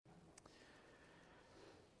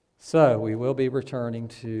So we will be returning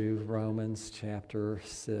to Romans chapter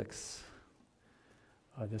 6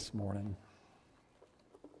 this morning.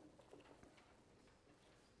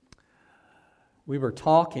 We were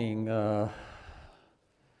talking at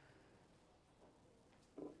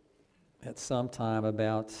some time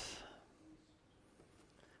about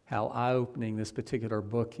how eye-opening this particular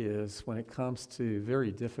book is when it comes to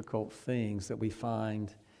very difficult things that we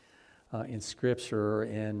find in Scripture,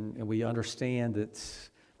 and we understand that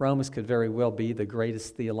Romans could very well be the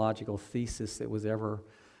greatest theological thesis that was ever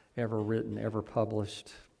written, ever published.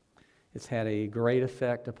 It's had a great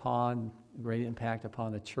impact upon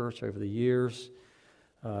the church over the years.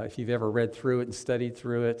 If you've ever read through it and studied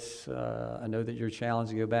through it, I know that you're challenged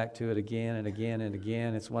to go back to it again and again and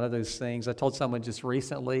again. It's one of those things. I told someone just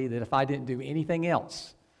recently that if I didn't do anything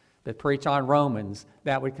else but preach on Romans,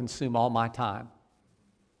 that would consume all my time.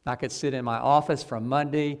 I could sit in my office from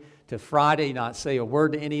Monday to Friday, not say a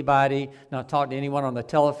word to anybody, not talk to anyone on the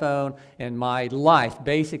telephone, and my life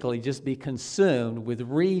basically just be consumed with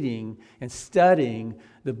reading and studying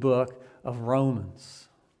the book of Romans.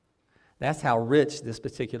 That's how rich this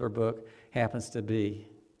particular book happens to be.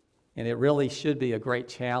 And it really should be a great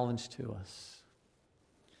challenge to us.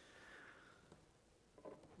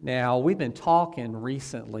 Now, we've been talking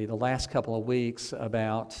recently, the last couple of weeks,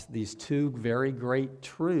 about these two very great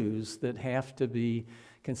truths that have to be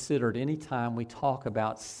considered anytime we talk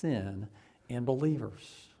about sin in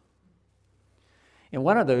believers. And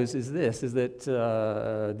one of those is this, is that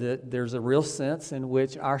there's a real sense in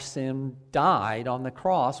which our sin died on the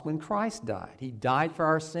cross when Christ died. He died for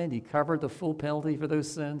our sin. He covered the full penalty for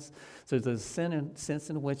those sins. So there's a sense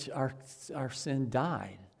in which our sin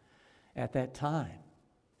died at that time.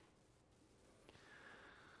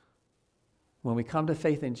 When we come to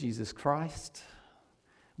faith in Jesus Christ,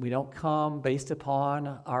 we don't come based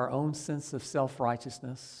upon our own sense of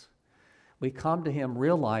self-righteousness. We come to Him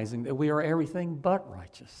realizing that we are everything but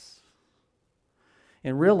righteous.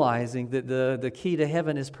 And realizing that the key to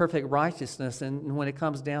heaven is perfect righteousness, and when it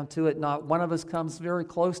comes down to it, not one of us comes very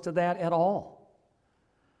close to that at all.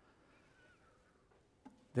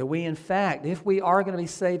 That we, in fact, if we are going to be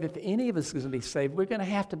saved, if any of us is going to be saved, we're going to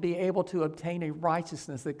have to be able to obtain a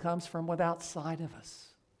righteousness that comes from outside of us.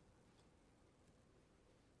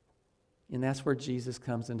 And that's where Jesus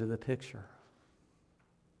comes into the picture.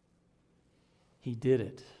 He did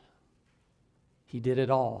it. He did it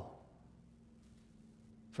all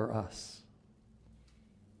for us.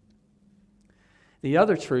 The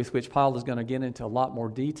other truth, which Paul is going to get into a lot more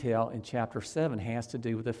detail in chapter 7, has to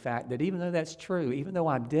do with the fact that even though that's true, even though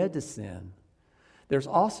I'm dead to sin, there's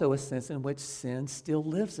also a sense in which sin still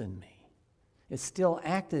lives in me. It's still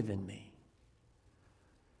active in me.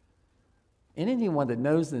 And anyone that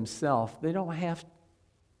knows themselves, they don't have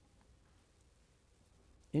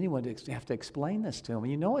anyone to have to explain this to them.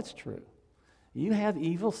 You know it's true. You have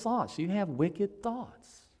evil thoughts. You have wicked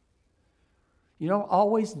thoughts. You don't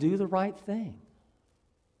always do the right thing.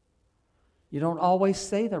 You don't always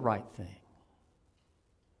say the right thing.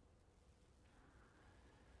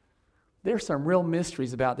 There's some real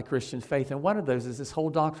mysteries about the Christian faith, and one of those is this whole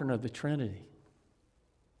doctrine of the Trinity.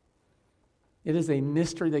 It is a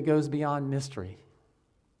mystery that goes beyond mystery.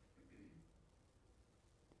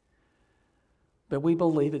 But we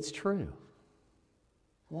believe it's true.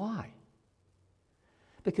 Why?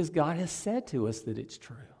 Because God has said to us that it's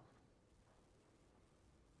true.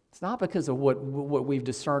 It's not because of what we've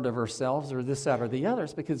discerned of ourselves or this, that, or the other.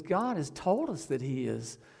 It's because God has told us that He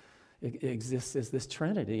exists as this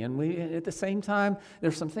Trinity. And we, at the same time,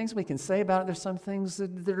 there's some things we can say about it. There's some things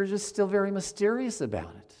that are just still very mysterious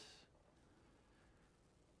about it.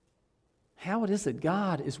 How it is that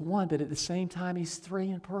God is one, but at the same time He's three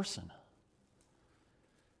in person.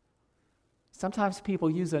 Sometimes people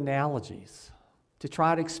use analogies to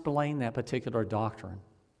try to explain that particular doctrine.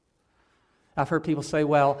 I've heard people say,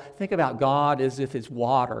 well, think about God as if it's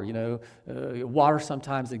water. You know, water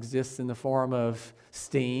sometimes exists in the form of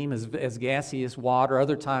steam, as gaseous water.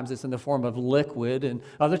 Other times it's in the form of liquid, and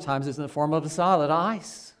other times it's in the form of a solid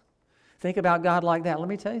ice. Think about God like that. Let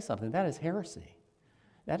me tell you something. That is heresy.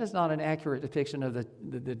 That is not an accurate depiction of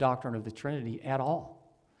the doctrine of the Trinity at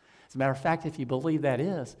all. As a matter of fact, if you believe that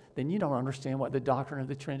is, then you don't understand what the doctrine of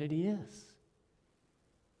the Trinity is.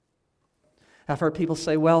 I've heard people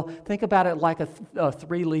say, well, think about it like a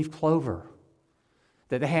three-leaf clover.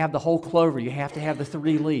 That they have the whole clover. You have to have the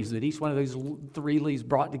three leaves. That each one of those three leaves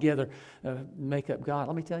brought together make up God.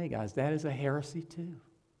 Let me tell you guys, that is a heresy too.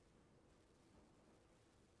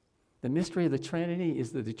 The mystery of the Trinity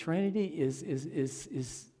is that the Trinity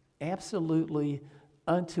is absolutely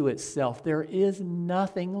unto itself. There is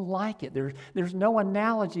nothing like it. There's no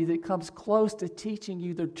analogy that comes close to teaching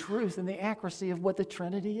you the truth and the accuracy of what the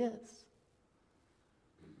Trinity is.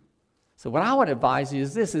 So what I would advise you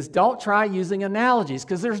is this, is don't try using analogies,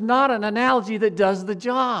 because there's not an analogy that does the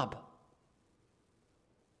job.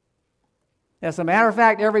 As a matter of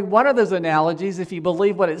fact, every one of those analogies, if you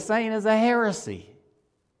believe what it's saying, is a heresy.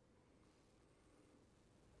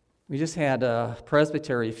 We just had a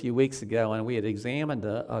presbytery a few weeks ago, and we had examined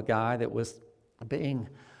a guy that was being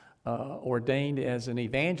ordained as an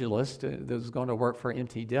evangelist that was going to work for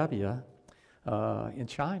MTW in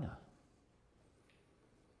China.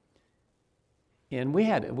 And we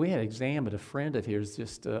had examined a friend of his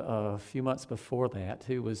just a few months before that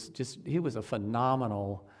he was a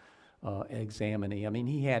phenomenal examinee. I mean,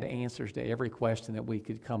 he had answers to every question that we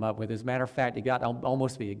could come up with. As a matter of fact, it got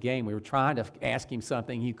almost to be a game. We were trying to ask him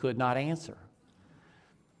something he could not answer.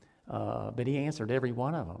 But he answered every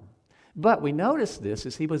one of them. But we noticed this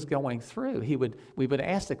as he was going through. We would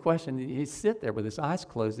ask the question, he'd sit there with his eyes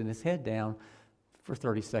closed and his head down for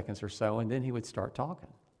 30 seconds or so, and then he would start talking.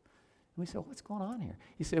 And we said, what's going on here?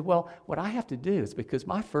 He said, well, what I have to do is, because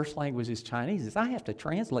my first language is Chinese, is I have to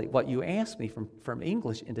translate what you asked me from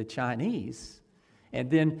English into Chinese,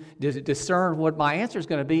 and then discern what my answer is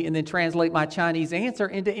going to be, and then translate my Chinese answer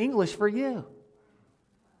into English for you.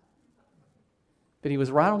 But he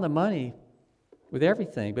was right on the money with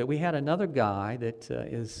everything. But we had another guy that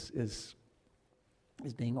is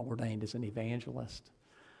being ordained as an evangelist.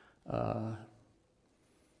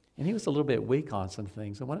 And he was a little bit weak on some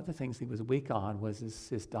things. And one of the things he was weak on was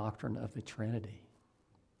his doctrine of the Trinity.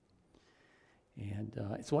 And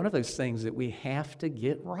it's one of those things that we have to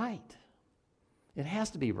get right. It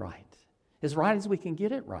has to be right. As right as we can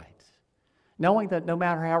get it right. Knowing that no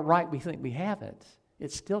matter how right we think we have it,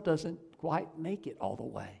 it still doesn't quite make it all the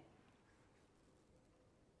way.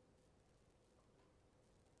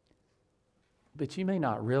 But you may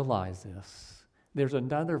not realize this. There's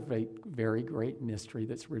another very great mystery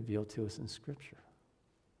that's revealed to us in Scripture.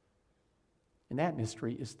 And that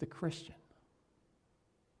mystery is the Christian.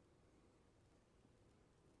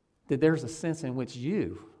 That there's a sense in which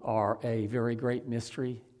you are a very great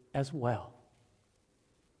mystery as well.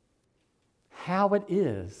 How it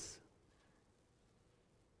is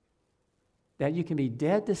that you can be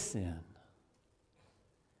dead to sin,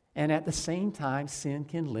 and at the same time, sin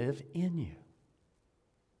can live in you.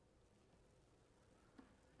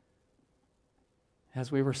 As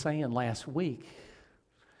we were saying last week,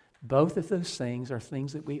 both of those things are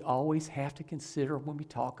things that we always have to consider when we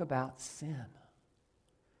talk about sin.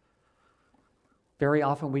 Very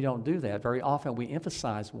often we don't do that. Very often we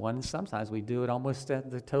emphasize one, and sometimes we do it almost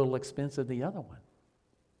at the total expense of the other one.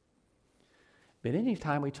 But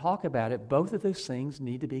anytime we talk about it, both of those things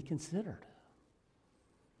need to be considered.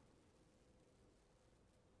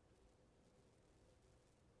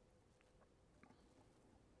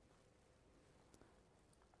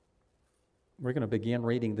 We're going to begin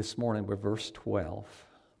reading this morning with verse 12.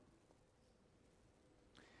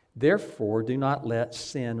 Therefore, do not let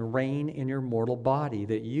sin reign in your mortal body,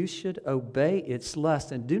 that you should obey its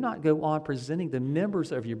lust, and do not go on presenting the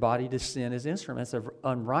members of your body to sin as instruments of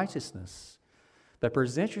unrighteousness, but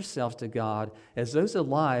present yourselves to God as those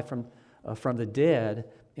alive from the dead,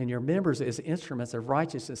 and your members as instruments of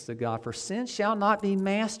righteousness to God. For sin shall not be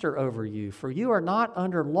master over you, for you are not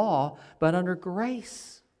under law, but under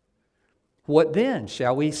grace. What then?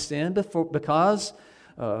 Shall we sin because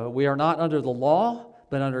we are not under the law,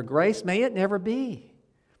 but under grace? May it never be.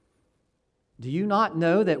 Do you not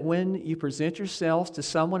know that when you present yourselves to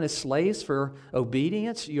someone as slaves for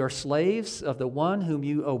obedience, you are slaves of the one whom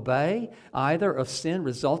you obey, either of sin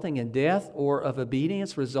resulting in death or of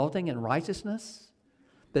obedience resulting in righteousness?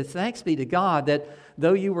 But thanks be to God that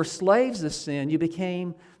though you were slaves of sin, you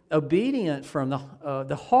became obedient from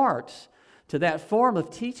the heart to that form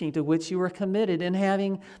of teaching to which you were committed, and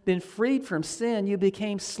having been freed from sin, you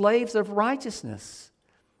became slaves of righteousness.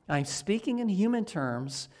 I'm speaking in human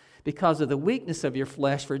terms because of the weakness of your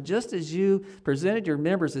flesh, for just as you presented your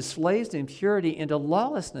members as slaves to impurity and to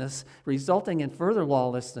lawlessness, resulting in further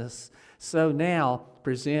lawlessness, so now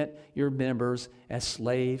present your members as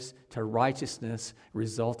slaves to righteousness,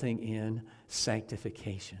 resulting in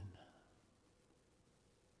sanctification.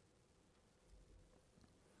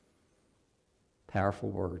 Powerful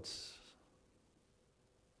words.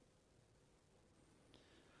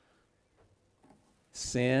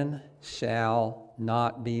 Sin shall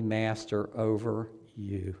not be master over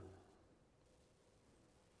you.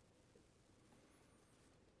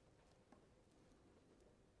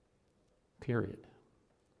 Period.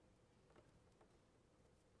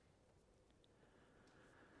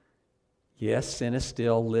 Yes, sin is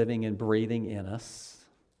still living and breathing in us.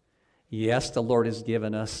 Yes, the Lord has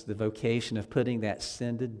given us the vocation of putting that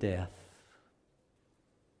sin to death.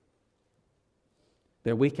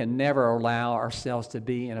 But we can never allow ourselves to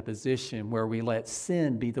be in a position where we let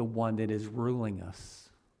sin be the one that is ruling us.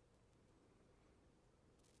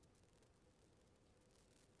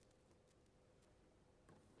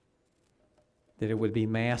 That it would be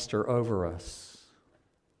master over us.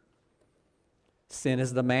 Sin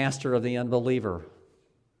is the master of the unbeliever.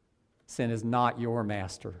 Sin is not your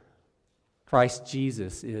master. Christ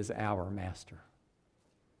Jesus is our master.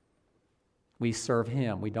 We serve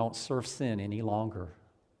Him. We don't serve sin any longer.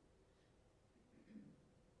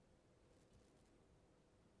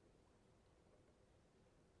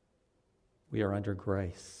 We are under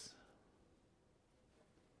grace.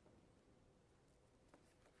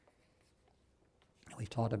 We've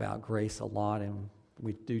talked about grace a lot, and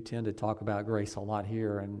we do tend to talk about grace a lot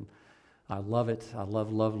here, and I love it. I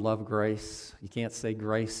love grace. You can't say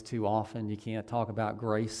grace too often. You can't talk about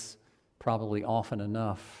grace probably often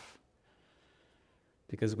enough,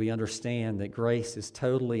 because we understand that grace is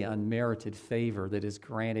totally unmerited favor that is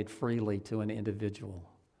granted freely to an individual.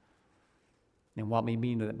 And what we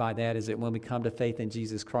mean by that is that when we come to faith in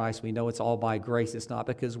Jesus Christ, we know it's all by grace. It's not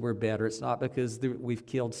because we're better. It's not because we've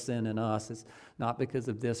killed sin in us. It's not because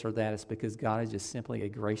of this or that. It's because God is just simply a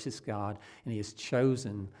gracious God, and He has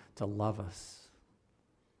chosen to love us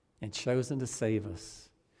and chosen to save us.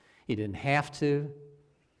 He didn't have to,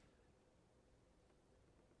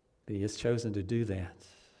 but He has chosen to do that.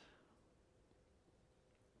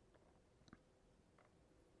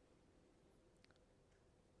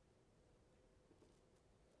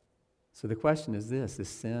 So the question is this: is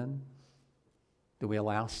sin, do we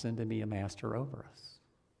allow sin to be a master over us?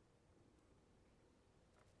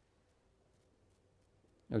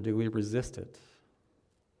 Or do we resist it?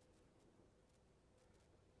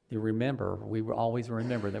 We always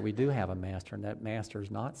remember that we do have a master, and that master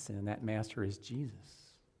is not sin. That master is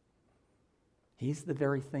Jesus. He's the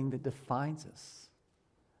very thing that defines us.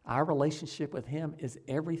 Our relationship with Him is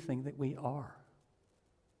everything that we are.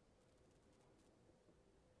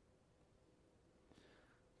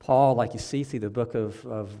 Paul, like you see through the book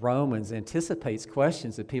of Romans, anticipates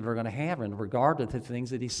questions that people are going to have in regard to the things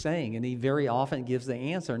that he's saying. And he very often gives the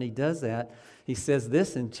answer, and he does that. He says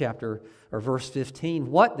this in verse 15,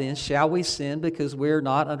 "What then, shall we sin because we're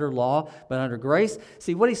not under law but under grace?"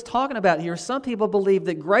 See, what he's talking about here, some people believe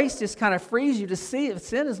that grace just kind of frees you to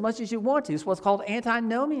sin as much as you want to. It's what's called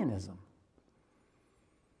antinomianism.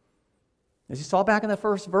 As you saw back in the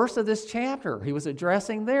first verse of this chapter, he was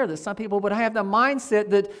addressing there that some people would have the mindset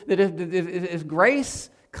that if grace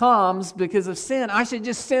comes because of sin, I should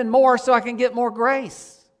just sin more so I can get more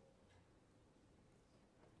grace.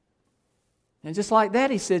 And just like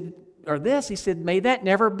that, he said, may that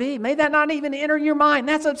never be. May that not even enter your mind.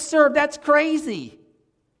 That's absurd. That's crazy.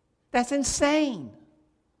 That's insane.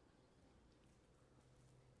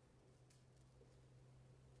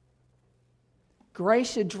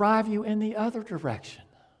 Grace should drive you in the other direction.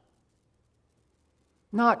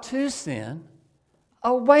 Not to sin,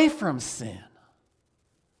 away from sin.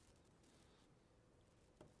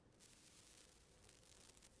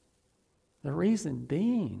 The reason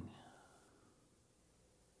being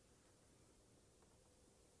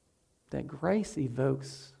that grace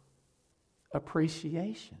evokes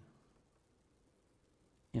appreciation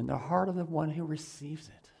in the heart of the one who receives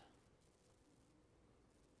it.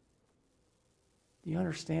 Do you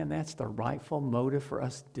understand that's the rightful motive for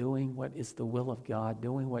us doing what is the will of God,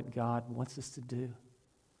 doing what God wants us to do?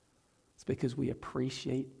 It's because we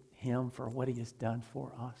appreciate Him for what He has done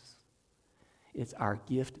for us. It's our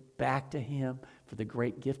gift back to Him for the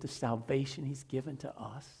great gift of salvation He's given to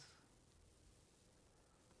us.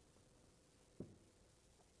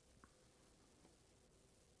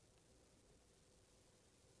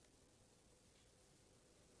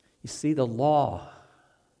 You see, the law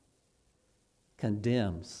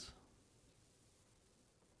condemns.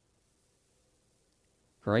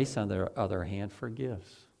 Grace, on the other hand,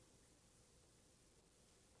 forgives.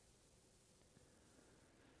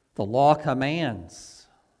 The law commands.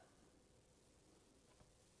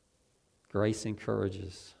 Grace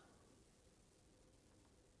encourages.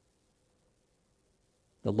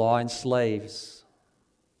 The law enslaves.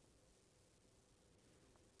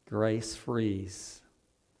 Grace frees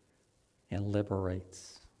and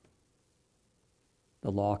liberates.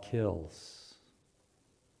 The law kills.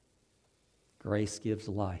 Grace gives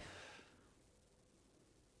life.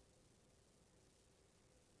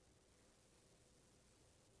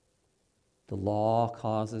 The law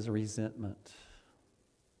causes resentment.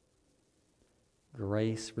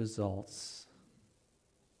 grace results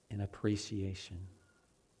in appreciation.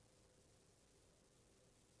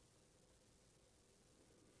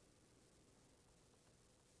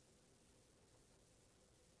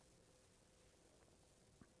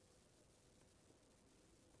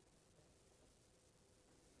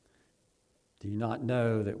 Do you not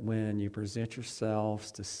know that when you present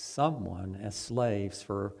yourselves to someone as slaves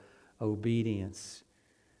for obedience,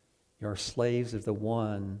 you are slaves of the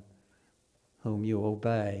one whom you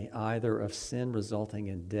obey, either of sin resulting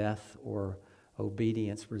in death or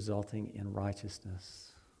obedience resulting in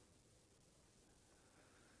righteousness?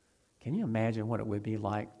 Can you imagine what it would be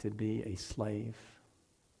like to be a slave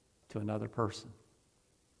to another person?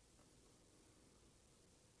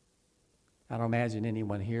 I don't imagine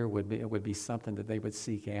anyone here it would be something that they would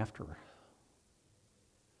seek after.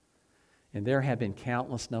 And there have been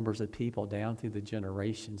countless numbers of people down through the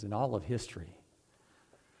generations in all of history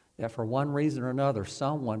that for one reason or another,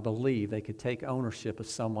 someone believed they could take ownership of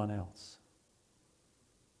someone else.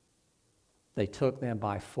 They took them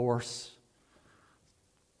by force,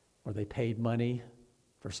 or they paid money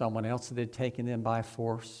for someone else that had taken them by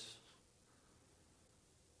force.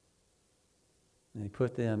 And they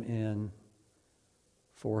put them in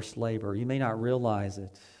forced labor. You may not realize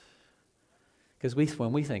it, because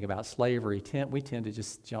when we think about slavery, we tend to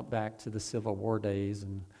just jump back to the Civil War days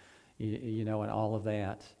and and all of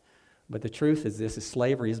that. But the truth is this: is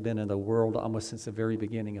slavery has been in the world almost since the very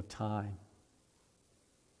beginning of time.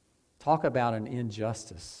 Talk about an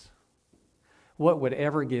injustice. What would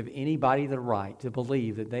ever give anybody the right to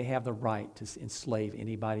believe that they have the right to enslave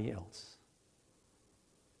anybody else?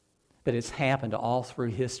 But it's happened all through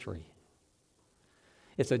history.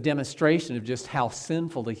 It's a demonstration of just how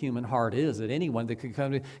sinful the human heart is, that anyone that can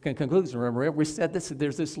come to conclusion. Remember, we said this: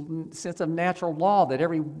 there's this sense of natural law that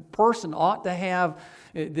every person ought to have,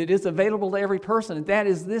 that is available to every person, and that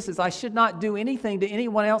is this: is I should not do anything to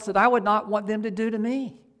anyone else that I would not want them to do to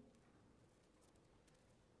me.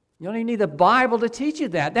 You don't even need the Bible to teach you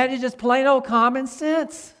that. That is just plain old common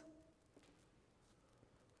sense.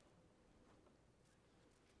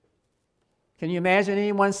 Can you imagine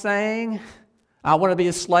anyone saying, I want to be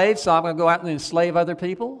a slave, so I'm going to go out and enslave other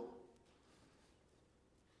people?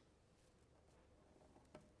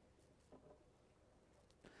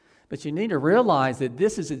 But you need to realize that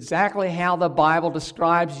this is exactly how the Bible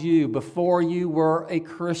describes you before you were a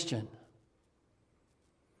Christian.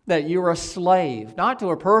 That you were a slave, not to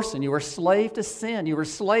a person. You were a slave to sin. You were a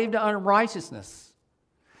slave to unrighteousness.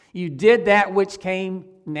 You did that which came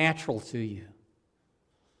natural to you.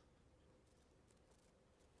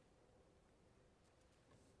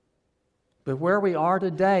 But where we are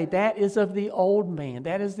today, that is of the old man.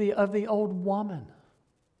 That is of the old woman.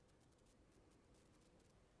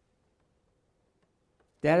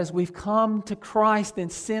 That is, we've come to Christ,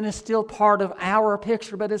 and sin is still part of our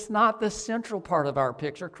picture, but it's not the central part of our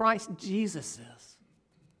picture. Christ Jesus is.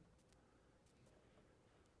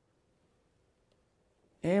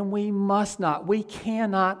 And we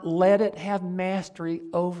cannot let it have mastery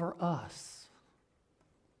over us.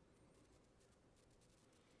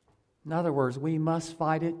 In other words, we must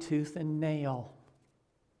fight it tooth and nail.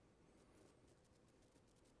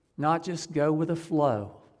 Not just go with the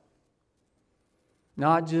flow.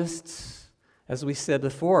 Not just, as we said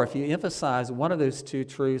before, if you emphasize one of those two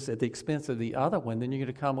truths at the expense of the other one, then you're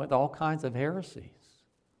going to come with all kinds of heresies.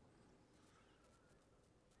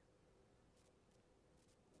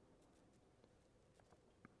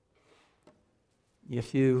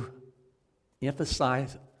 If you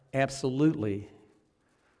emphasize absolutely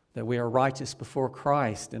that we are righteous before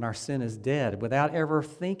Christ and our sin is dead, without ever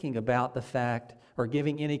thinking about the fact or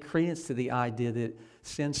giving any credence to the idea that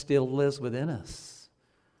sin still lives within us,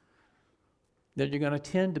 that you're going to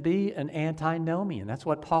tend to be an antinomian. That's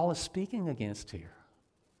what Paul is speaking against here.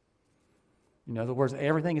 In other words,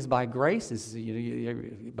 everything is by grace.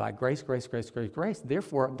 By grace, grace, grace, grace, grace.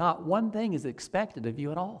 Therefore, not one thing is expected of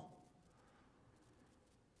you at all.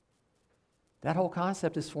 That whole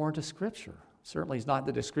concept is foreign to Scripture. Certainly is not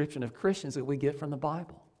the description of Christians that we get from the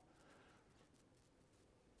Bible.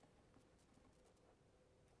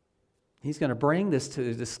 He's going to bring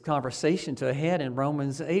this conversation to a head in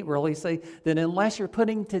Romans 8, where he say that unless you're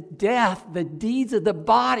putting to death the deeds of the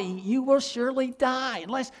body, you will surely die.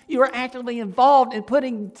 Unless you are actively involved in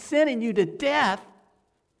putting sin in you to death,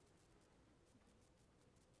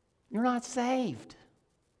 you're not saved.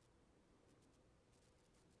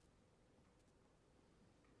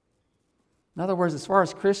 In other words, as far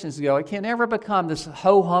as Christians go, it can never become this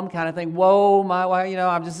ho-hum kind of thing. Whoa,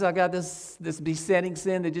 I got this besetting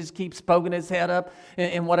sin that just keeps poking its head up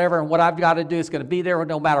and whatever, and what I've got to do is going to be there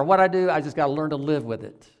no matter what I do. I just got to learn to live with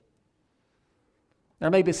it. There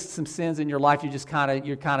may be some sins in your life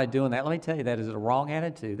you're kind of doing that. Let me tell you, that is a wrong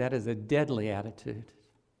attitude. That is a deadly attitude.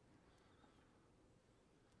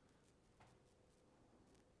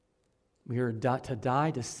 We are to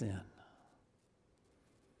die to sin.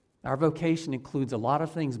 Our vocation includes a lot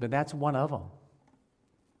of things, but that's one of them.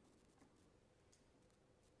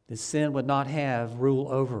 That sin would not have rule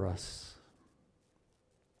over us.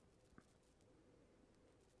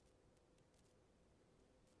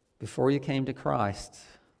 Before you came to Christ,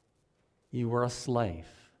 you were a slave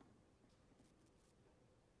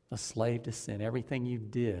to sin. Everything you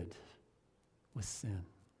did was sin.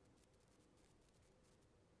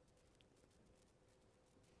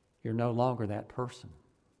 You're no longer that person.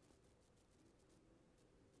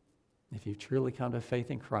 If you've truly come to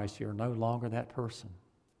faith in Christ, you're no longer that person.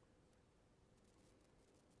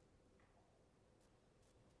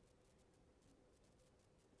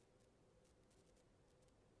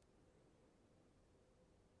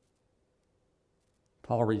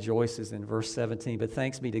 Paul rejoices in verse 17, but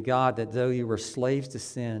thanks be to God that though you were slaves to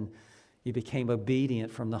sin, you became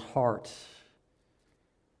obedient from the heart.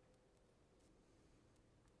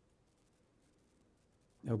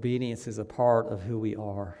 Obedience is a part of who we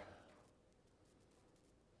are.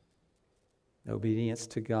 Obedience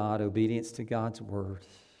to God, obedience to God's word.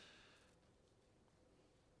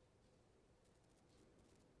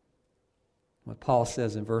 What Paul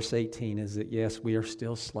says in verse 18 is that yes, we are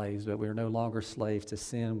still slaves, but we are no longer slaves to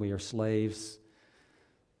sin. We are slaves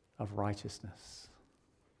of righteousness.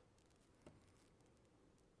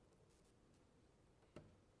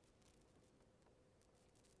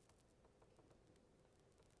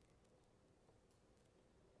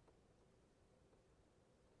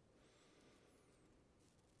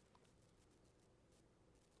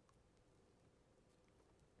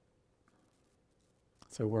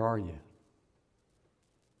 So where are you?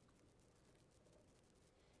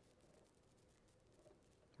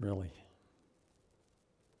 Really?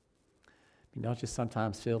 You don't just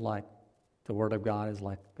sometimes feel like the Word of God is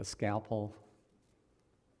like a scalpel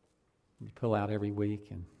you pull out every week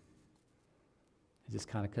and it just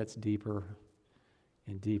kind of cuts deeper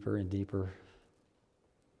and deeper and deeper.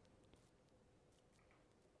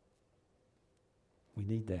 We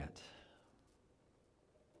need that.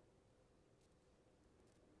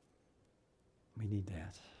 We need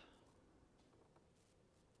that.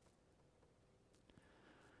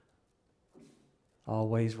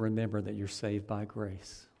 Always remember that you're saved by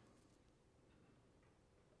grace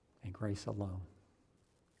and grace alone.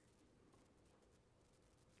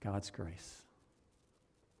 God's grace.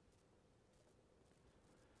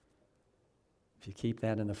 If you keep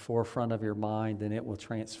that in the forefront of your mind, then it will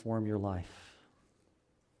transform your life.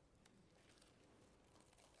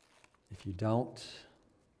 If you don't,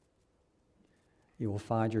 you will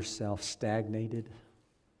find yourself stagnated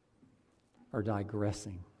or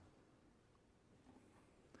digressing,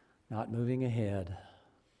 not moving ahead,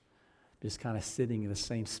 just kind of sitting in the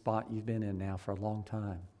same spot you've been in now for a long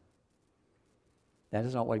time. That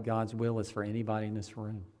is not what God's will is for anybody in this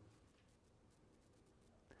room.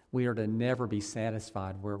 We are to never be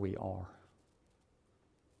satisfied where we are.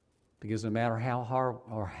 Because no matter how hard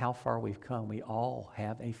or how far we've come, we all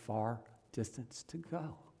have a far distance to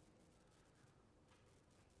go.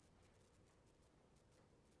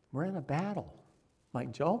 We're in a battle,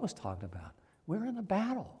 like Joel was talking about. We're in a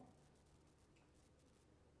battle.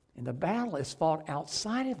 And the battle is fought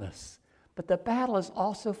outside of us, but the battle is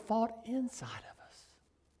also fought inside of us.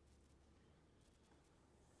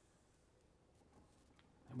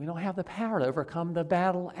 And we don't have the power to overcome the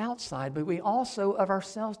battle outside, but we also of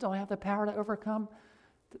ourselves don't have the power to overcome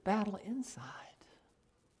the battle inside.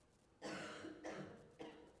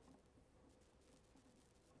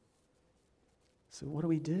 So what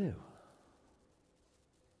do?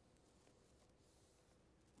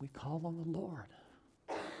 We call on the Lord.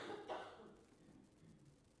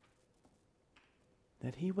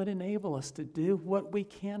 That He would enable us to do what we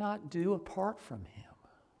cannot do apart from Him.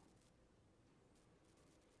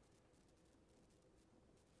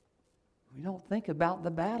 We don't think about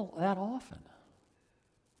the battle that often.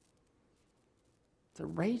 It's a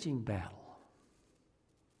raging battle.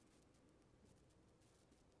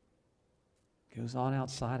 It goes on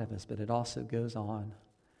outside of us, but it also goes on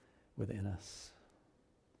within us.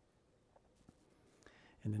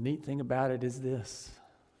 And the neat thing about it is this,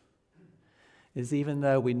 is even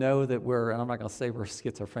though we know that and I'm not going to say we're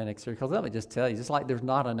schizophrenics here, because let me just tell you, just like there's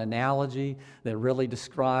not an analogy that really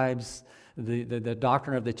describes the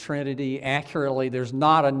doctrine of the Trinity accurately, there's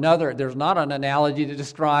not an analogy that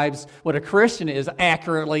describes what a Christian is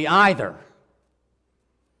accurately either.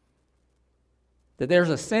 That there's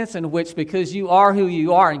a sense in which, because you are who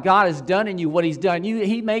you are and God has done in you what He's done,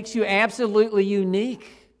 He makes you absolutely unique.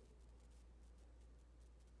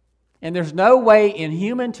 And there's no way in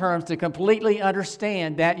human terms to completely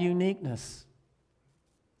understand that uniqueness.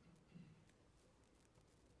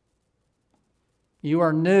 You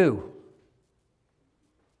are new.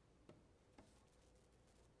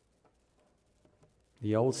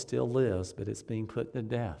 The old still lives, but it's being put to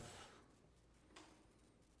death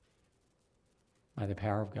by the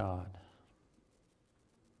power of God.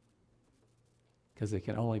 Because it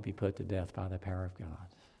can only be put to death by the power of God.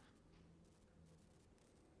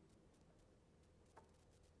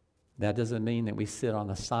 That doesn't mean that we sit on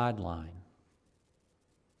the sideline.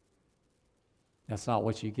 That's not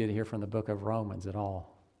what you get here from the book of Romans at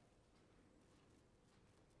all.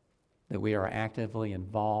 That we are actively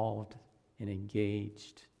involved and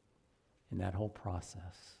engaged in that whole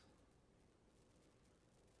process.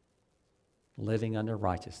 Living under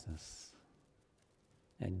righteousness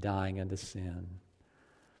and dying unto sin.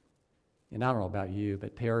 And I don't know about you,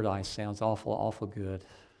 but paradise sounds awful, awful good.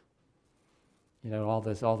 You know, all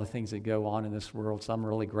the things that go on in this world, some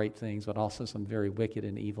really great things, but also some very wicked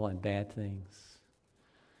and evil and bad things.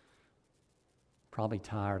 Probably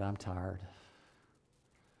tired. I'm tired.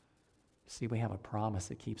 See, we have a promise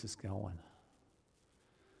that keeps us going.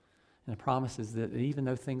 And the promise is that even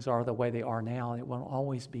though things are the way they are now, it won't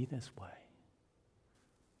always be this way.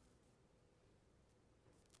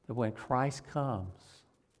 That when Christ comes,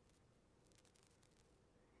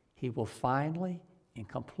 He will finally and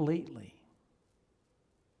completely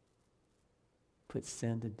put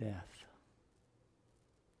sin to death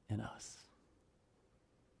in us.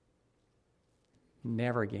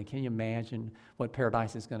 Never again. Can you imagine what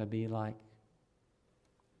paradise is going to be like?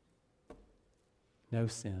 No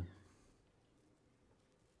sin.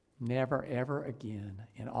 Never, ever again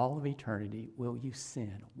in all of eternity will you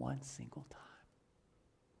sin one single time.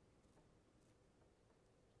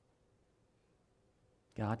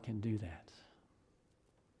 God can do that.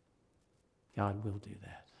 God will do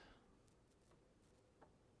that.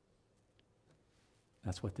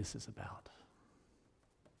 That's what this is about.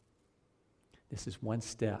 This is one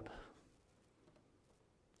step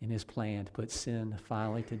in His plan to put sin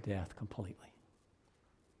finally to death completely.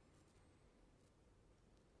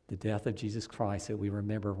 The death of Jesus Christ that we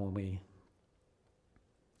remember when we,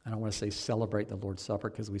 I don't want to say celebrate the Lord's Supper,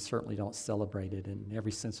 because we certainly don't celebrate it in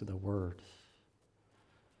every sense of the word.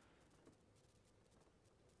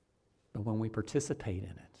 But when we participate in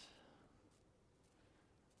it,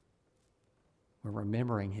 we're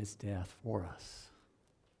remembering His death for us.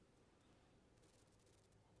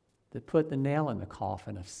 That put the nail in the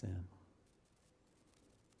coffin of sin.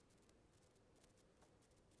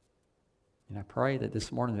 And I pray that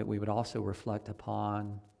this morning that we would also reflect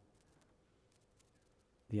upon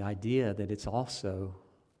the idea that it's also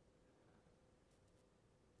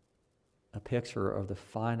a picture of the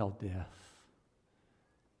final death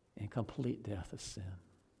and complete death of sin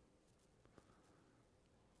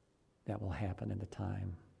that will happen in the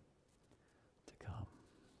time to come.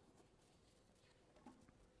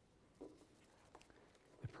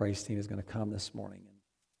 The praise team is going to come this morning.